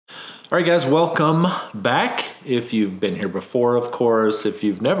All right, guys, welcome back. If you've been here before, of course. If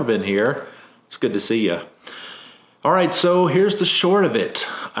you've never been here, it's good to see you. All right, so here's the short of it.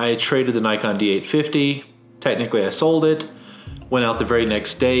 I traded the Nikon D850. Technically, I sold it. Went out the very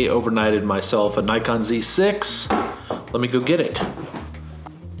next day, overnighted myself a Nikon Z6. Let me go get it.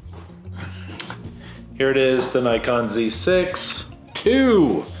 Here it is, the Nikon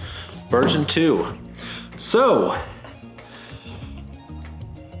Z6II, version 2. So,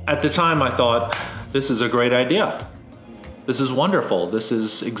 at the time I thought, this is a great idea. This is wonderful. This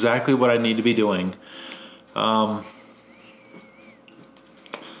is exactly what I need to be doing.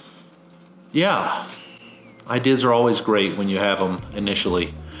 Yeah, ideas are always great when you have them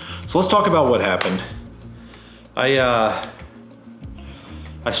initially. So let's talk about what happened. I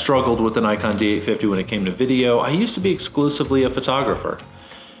struggled with the Nikon D850 when it came to video. I used to be exclusively a photographer,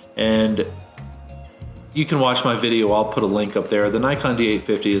 and you can watch my video. I'll put a link up there. The Nikon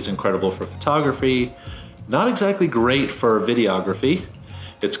D850 is incredible for photography, not exactly great for videography.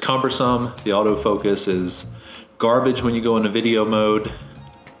 It's cumbersome. The autofocus is garbage when you go into video mode.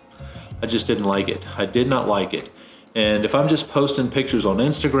 I just didn't like it. I did not like it. And if I'm just posting pictures on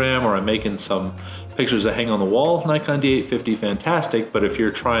Instagram or I'm making some pictures that hang on the wall, Nikon D850, fantastic. But if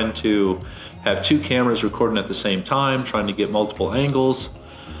you're trying to have two cameras recording at the same time, trying to get multiple angles,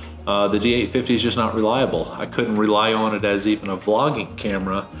 the D850 is just not reliable. I couldn't rely on it as even a vlogging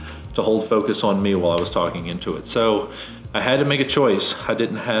camera to hold focus on me while I was talking into it. So I had to make a choice. I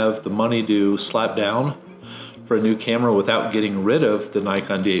didn't have the money to slap down for a new camera without getting rid of the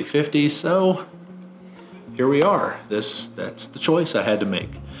Nikon D850, so here we are. That's the choice I had to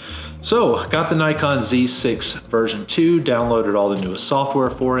make. So got the Nikon Z6 version 2, downloaded all the newest software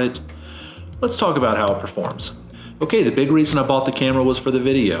for it. Let's talk about how it performs. Okay, the big reason I bought the camera was for the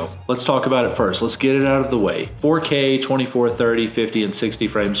video. Let's talk about it first. Let's get it out of the way. 4K, 24, 30, 50, and 60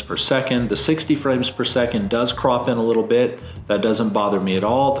 frames per second. The 60 frames per second does crop in a little bit. That doesn't bother me at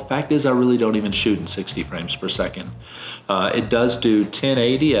all. The fact is I really don't even shoot in 60 frames per second. It does do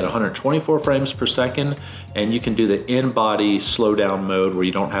 1080 at 124 frames per second, and you can do the in-body slow down mode where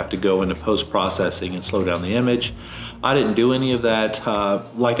you don't have to go into post-processing and slow down the image. I didn't do any of that.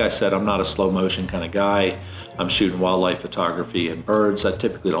 Like I said, I'm not a slow motion kind of guy. I'm shooting wildlife photography and birds. I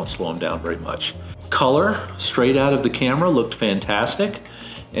typically don't slow them down very much. Color, straight out of the camera, looked fantastic.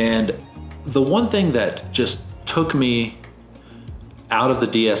 And the one thing that just took me out of the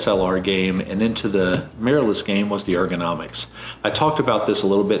DSLR game and into the mirrorless game was the ergonomics. I talked about this a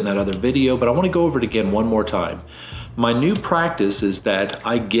little bit in that other video, but I want to go over it again one more time. My new practice is that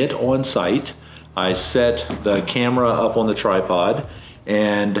I get on site, I set the camera up on the tripod,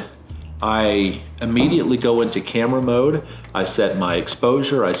 and I immediately go into camera mode. I set my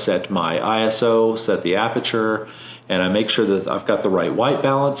exposure, I set my ISO, set the aperture, and I make sure that I've got the right white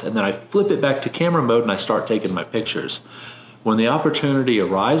balance, and then I flip it back to camera mode and I start taking my pictures. When the opportunity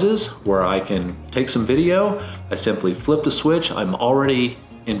arises where I can take some video, I simply flip the switch. I'm already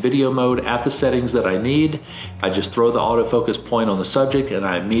in video mode at the settings that I need. I just throw the autofocus point on the subject and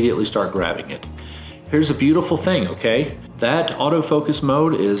I immediately start grabbing it. Here's a beautiful thing, okay? That autofocus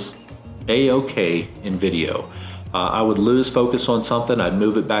mode is A-okay in video. I would lose focus on something, I'd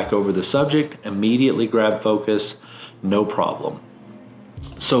move it back over the subject, immediately grab focus, no problem.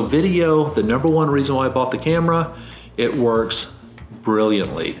 So video, the number one reason why I bought the camera, it works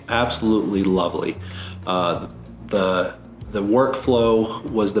brilliantly, absolutely lovely. The workflow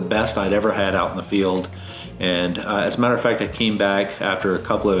was the best I'd ever had out in the field. And as a matter of fact, I came back after a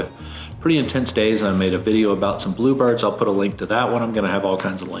couple of pretty intense days and I made a video about some bluebirds. I'll put a link to that one. I'm gonna have all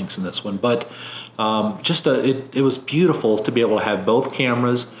kinds of links in this one. But it was beautiful to be able to have both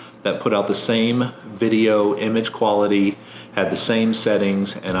cameras that put out the same video image quality, had the same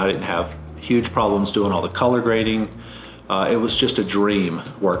settings, and I didn't have huge problems doing all the color grading. It was just a dream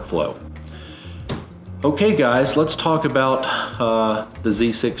workflow. Okay guys, let's talk about the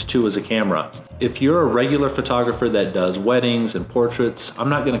Z6II as a camera. If you're a regular photographer that does weddings and portraits, I'm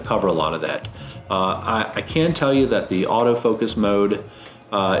not gonna cover a lot of that. I can tell you that the autofocus mode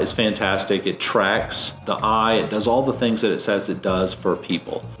is fantastic. It tracks the eye, it does all the things that it says it does for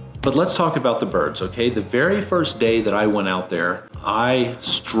people. But let's talk about the birds, okay? The very first day that I went out there, I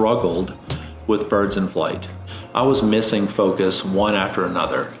struggled with birds in flight. I was missing focus one after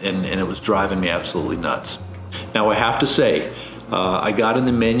another, and it was driving me absolutely nuts. Now I have to say, I got in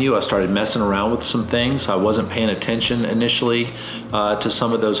the menu, I started messing around with some things. I wasn't paying attention initially to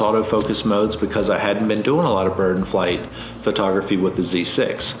some of those autofocus modes because I hadn't been doing a lot of bird in flight photography with the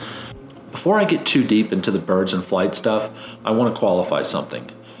Z6. Before I get too deep into the birds in flight stuff, I want to qualify something.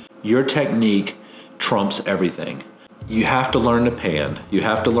 Your technique trumps everything. You have to learn to pan. You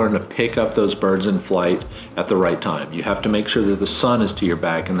have to learn to pick up those birds in flight at the right time. You have to make sure that the sun is to your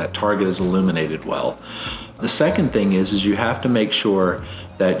back and that target is illuminated well. The second thing is you have to make sure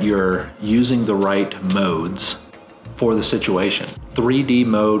that you're using the right modes for the situation. 3D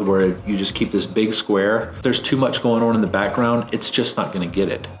mode, where you just keep this big square, if there's too much going on in the background, it's just not gonna get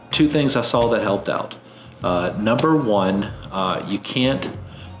it. Two things I saw that helped out. Number one, you can't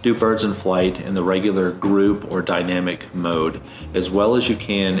do birds in flight in the regular group or dynamic mode as well as you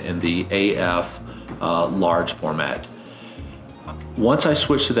can in the AF large format. Once I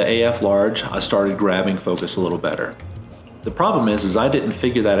switched to the AF large, I started grabbing focus a little better. The problem is I didn't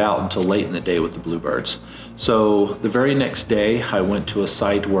figure that out until late in the day with the bluebirds. So the very next day I went to a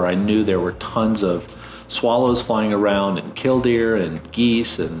site where I knew there were tons of swallows flying around and killdeer and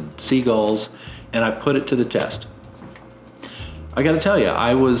geese and seagulls, and I put it to the test. I gotta tell you,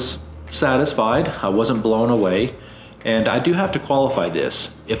 I was satisfied, I wasn't blown away, and I do have to qualify this.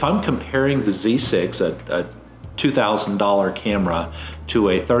 If I'm comparing the Z6, a $2,000 camera, to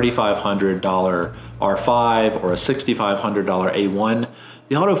a $3,500 R5 or a $6,500 A1,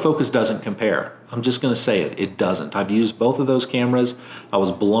 the autofocus doesn't compare. I'm just gonna say it, it doesn't. I've used both of those cameras. I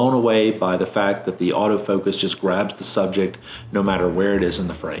was blown away by the fact that the autofocus just grabs the subject no matter where it is in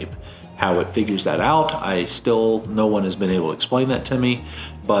the frame. How it figures that out, no one has been able to explain that to me,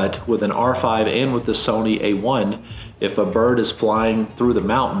 but with an R5 and with the Sony A1, if a bird is flying through the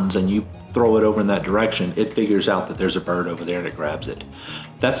mountains and you throw it over in that direction, it figures out that there's a bird over there and it grabs it.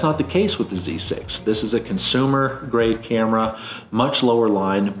 That's not the case with the Z6. This is a consumer grade camera, much lower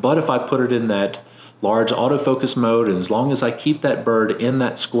line, but if I put it in that large autofocus mode, and as long as I keep that bird in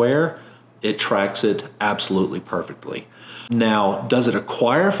that square, it tracks it absolutely perfectly. Now, does it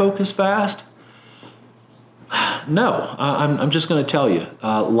acquire focus fast? No, I'm just gonna tell you.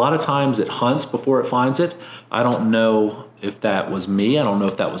 A lot of times it hunts before it finds it. I don't know if that was me, I don't know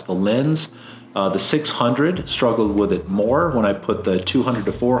if that was the lens. The 600 struggled with it more when I put the 200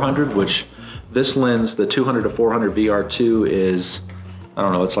 to 400, which this lens, the 200 to 400 VR2 is, I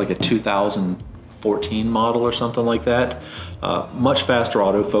don't know, it's like a 2014 model or something like that. Much faster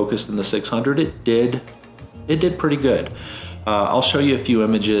autofocus than the 600. It did pretty good. I'll show you a few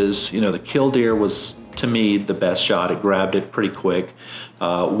images. You know, the killdeer was, to me, the best shot. It grabbed it pretty quick.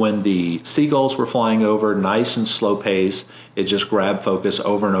 When the seagulls were flying over, nice and slow pace, it just grabbed focus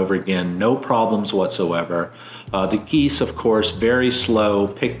over and over again, no problems whatsoever. The geese, of course, very slow,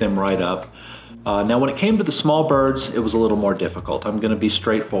 picked them right up. Now, when it came to the small birds, it was a little more difficult. I'm gonna be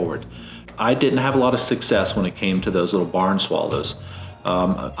straightforward. I didn't have a lot of success when it came to those little barn swallows.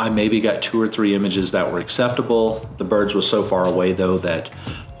 I maybe got 2 or 3 images that were acceptable. The birds were so far away though that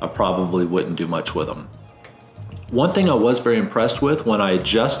I probably wouldn't do much with them. One thing I was very impressed with, when I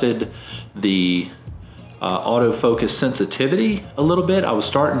adjusted the autofocus sensitivity a little bit, I was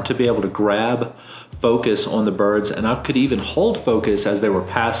starting to be able to grab focus on the birds, and I could even hold focus as they were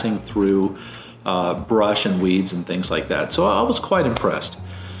passing through brush and weeds and things like that. So I was quite impressed.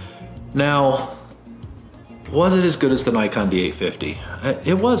 Now, was it as good as the Nikon D850?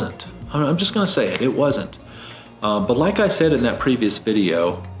 It wasn't. I'm just gonna say it, it wasn't. But like I said in that previous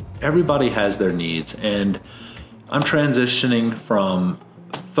video, everybody has their needs, and I'm transitioning from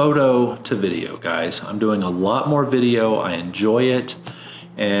photo to video, guys. I'm doing a lot more video, I enjoy it,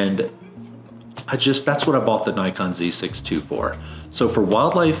 and that's what I bought the Nikon Z6II for. So for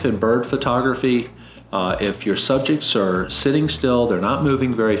wildlife and bird photography, if your subjects are sitting still, they're not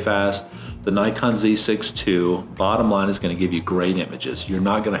moving very fast, the Nikon Z6II, bottom line, is gonna give you great images. You're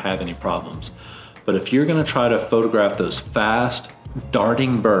not gonna have any problems. But if you're gonna try to photograph those fast,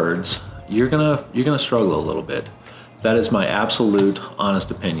 darting birds, you're gonna struggle a little bit. That is my absolute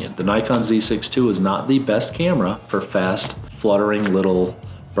honest opinion. The Nikon Z6II is not the best camera for fast, fluttering little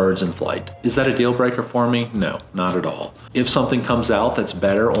birds in flight. Is that a deal breaker for me? No, not at all. If something comes out that's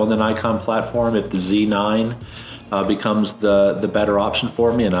better on the Nikon platform, if the Z9 becomes the better option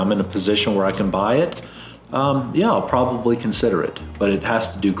for me and I'm in a position where I can buy it, yeah, I'll probably consider it, but it has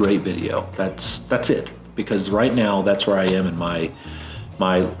to do great video. That's it, because right now that's where I am in my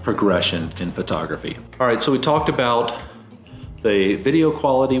progression in photography. All right, so we talked about the video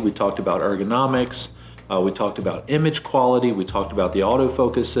quality, we talked about ergonomics, we talked about image quality, we talked about the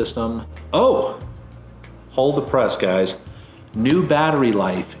autofocus system. Oh, hold the press, guys. New battery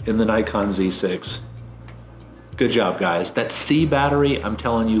life in the Nikon Z6. Good job, guys. That C battery, I'm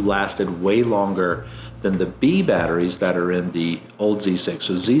telling you, lasted way longer than the B batteries that are in the old Z6.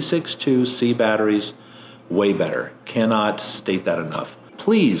 So Z6II C batteries, way better. Cannot state that enough.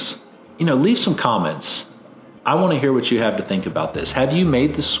 Please, leave some comments. I want to hear what you have to think about this. Have you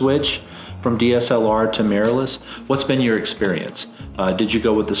made the switch from DSLR to mirrorless. What's been your experience? Did you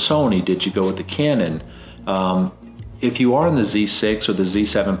go with the Sony? Did you go with the Canon? If you are on the Z6 or the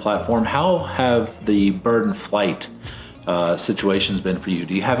Z7 platform, how have the bird and flight situations been for you?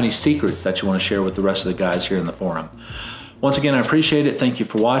 Do you have any secrets that you want to share with the rest of the guys here in the forum? Once again, I appreciate it. Thank you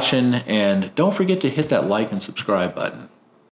for watching, and don't forget to hit that like and subscribe button.